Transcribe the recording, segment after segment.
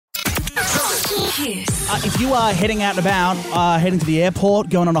If you are heading out and about, heading to the airport,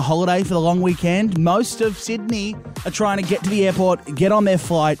 going on a holiday for the long weekend, most of Sydney are trying to get to the airport, get on their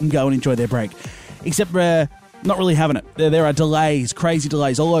flight and go and enjoy their break. Except we're not really having it. There are delays, crazy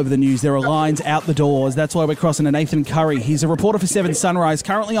delays all over the news. There are lines out the doors. That's why we're crossing to Nathan Curry. He's a reporter for 7 Sunrise,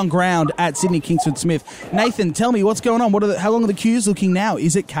 currently on ground at Sydney Kingsford Smith. Nathan, tell me, what's going on? How long are the queues looking now?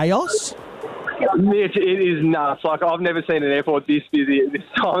 Is it chaos? Mitch, it is nuts. Like, I've never seen an airport this busy at this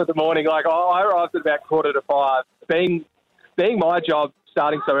time of the morning. Like, I arrived at about 4:45. Being my job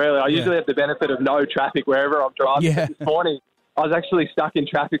starting so early, I usually have the benefit of no traffic wherever I'm driving. Yeah. This morning, I was actually stuck in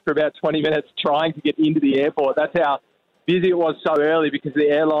traffic for about 20 minutes trying to get into the airport. That's how busy it was so early, because the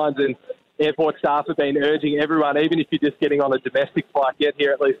airlines and airport staff have been urging everyone, even if you're just getting on a domestic flight, get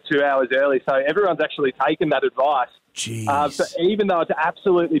here at least 2 hours early. So everyone's actually taken that advice. Jeez. So even though it's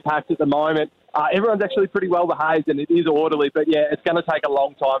absolutely packed at the moment, everyone's actually pretty well behaved and it is orderly. But yeah, it's going to take a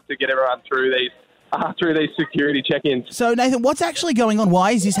long time to get everyone through these security check-ins. So Nathan, what's actually going on?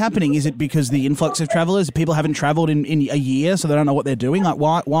 Why is this happening? Is it because the influx of travellers, people haven't travelled in a year, so they don't know what they're doing? Like,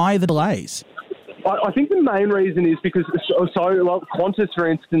 why the delays? I think the main reason is because, like Qantas, for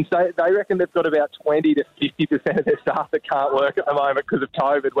instance, they reckon they've got about 20 to 50% of their staff that can't work at the moment because of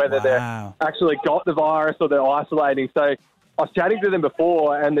COVID, whether they've actually got the virus or they're isolating. So I was chatting to them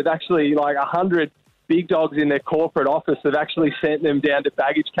before, and they've actually, like 100 big dogs in their corporate office have actually sent them down to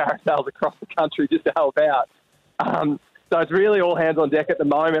baggage carousels across the country just to help out. So it's really all hands on deck at the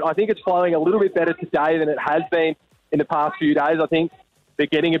moment. I think it's flowing a little bit better today than it has been in the past few days. I think they're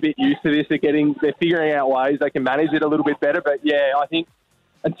getting a bit used to this. They're figuring out ways they can manage it a little bit better. But yeah, I think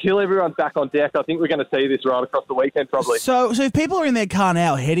until everyone's back on deck, I think we're going to see this right across the weekend probably. So if people are in their car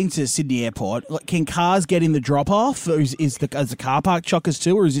now heading to Sydney Airport, can cars get in the drop-off? Is the car park chockers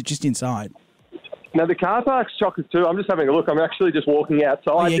too, or is it just inside? Now, the car park's chockers too. I'm just having a look. I'm actually just walking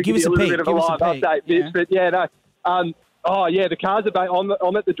outside to give us you a little bit of a live update, Mitch. Yeah. But yeah, no. The cars are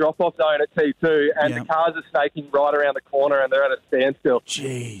I'm at the drop-off zone at T2, and the cars are snaking right around the corner, and they're at a standstill.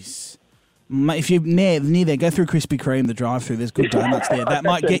 Jeez. If you're near there, go through Krispy Kreme, the drive-through. There's good donuts there. That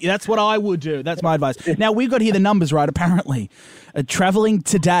might get you. That's what I would do. That's my advice. Now, we've got here the numbers, right, apparently. Travelling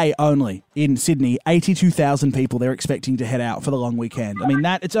today only in Sydney, 82,000 people they're expecting to head out for the long weekend. I mean,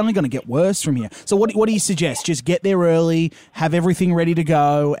 it's only going to get worse from here. So what do you suggest? Just get there early, have everything ready to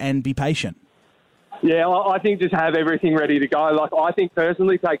go, and be patient? Yeah, I think just have everything ready to go. Like, I think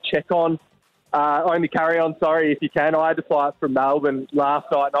personally, take check-on. Only carry-on, if you can. I had to fly from Melbourne last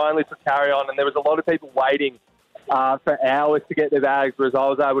night, and I only took carry-on, and there was a lot of people waiting for hours to get their bags, whereas I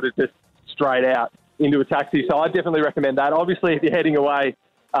was able to just straight out into a taxi. So I definitely recommend that. Obviously, if you're heading away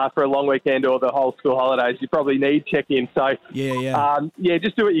for a long weekend or the whole school holidays, you probably need check-in. So,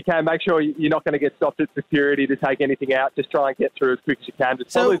 just do what you can. Make sure you're not going to get stopped at security to take anything out. Just try and get through as quick as you can.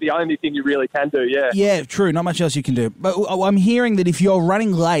 It's probably the only thing you really can do, Yeah, true. Not much else you can do. But I'm hearing that if you're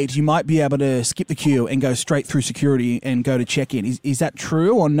running late, you might be able to skip the queue and go straight through security and go to check-in. Is that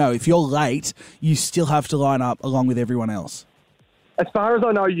true or no? If you're late, you still have to line up along with everyone else. As far as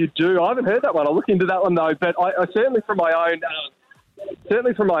I know, you do. I haven't heard that one. I'll look into that one, though. But I certainly from my own...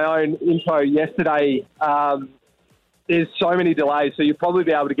 Certainly from my own info yesterday, there's so many delays, so you'll probably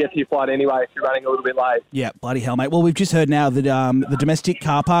be able to get to your flight anyway if you're running a little bit late. Yeah, bloody hell, mate. Well, we've just heard now that the domestic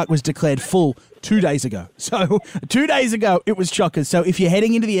car park was declared full 2 days ago. So 2 days ago, it was chockers. So if you're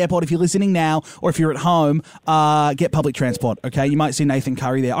heading into the airport, if you're listening now, or if you're at home, get public transport, okay? You might see Nathan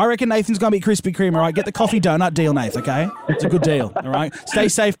Curry there. I reckon Nathan's going to be Krispy Kreme, all right? Get the coffee donut deal, Nath, okay? It's a good deal, all right? Stay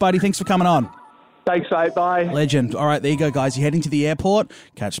safe, buddy. Thanks for coming on. Thanks, mate. Bye. Legend. All right, there you go, guys. You're heading to the airport.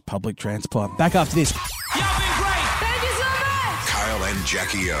 Catch public transport. Back after this. Y'all been great. Thank you so much. Kyle and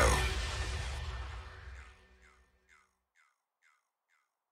Jackie O.